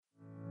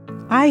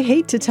I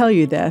hate to tell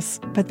you this,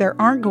 but there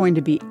aren't going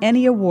to be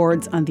any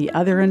awards on the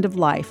other end of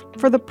life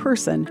for the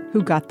person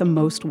who got the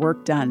most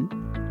work done.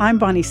 I'm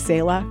Bonnie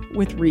Sala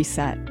with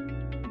Reset.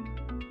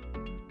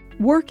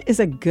 Work is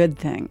a good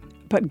thing,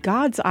 but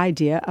God's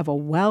idea of a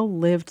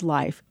well-lived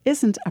life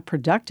isn't a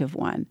productive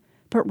one,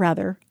 but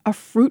rather a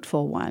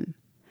fruitful one.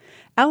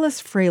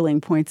 Alice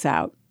Frayling points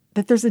out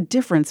that there's a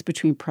difference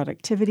between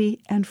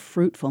productivity and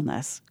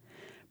fruitfulness.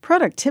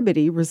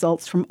 Productivity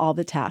results from all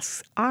the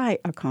tasks I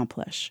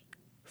accomplish.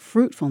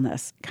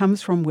 Fruitfulness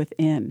comes from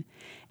within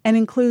and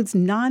includes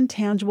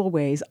non-tangible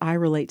ways I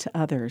relate to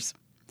others.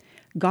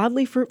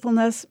 Godly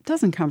fruitfulness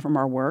doesn't come from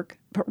our work,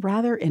 but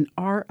rather in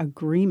our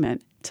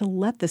agreement to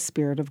let the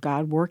Spirit of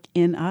God work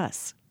in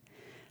us.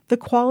 The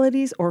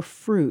qualities or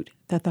fruit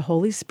that the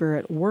Holy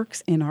Spirit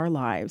works in our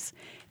lives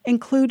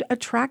include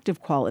attractive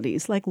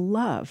qualities like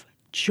love,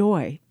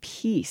 joy,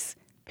 peace,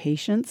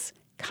 patience,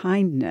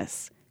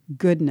 kindness,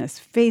 goodness,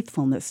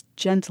 faithfulness,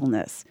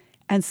 gentleness,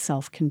 and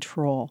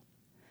self-control.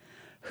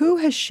 Who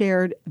has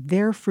shared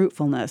their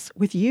fruitfulness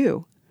with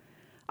you?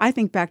 I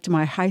think back to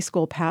my high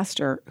school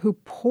pastor who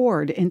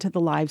poured into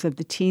the lives of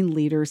the teen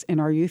leaders in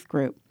our youth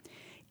group.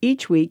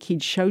 Each week,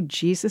 he'd show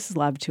Jesus'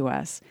 love to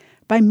us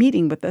by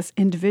meeting with us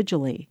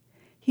individually.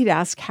 He'd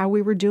ask how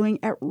we were doing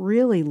at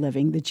really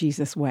living the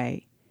Jesus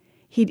way.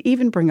 He'd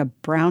even bring a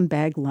brown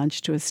bag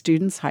lunch to a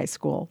student's high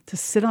school to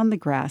sit on the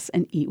grass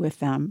and eat with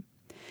them.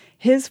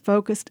 His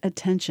focused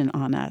attention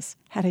on us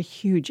had a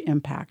huge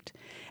impact.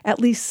 At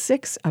least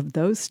 6 of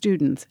those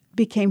students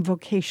became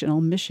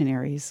vocational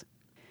missionaries.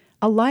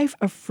 A life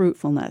of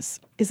fruitfulness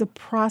is a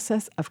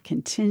process of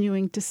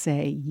continuing to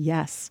say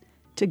yes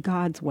to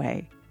God's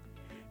way.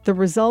 The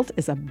result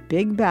is a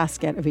big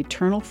basket of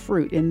eternal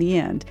fruit in the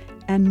end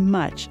and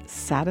much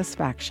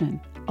satisfaction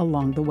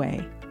along the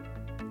way.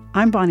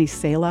 I'm Bonnie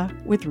Sala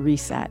with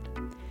Reset.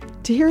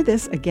 To hear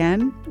this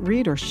again,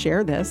 read or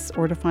share this,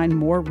 or to find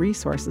more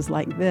resources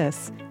like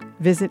this,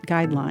 visit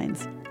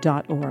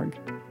guidelines.org.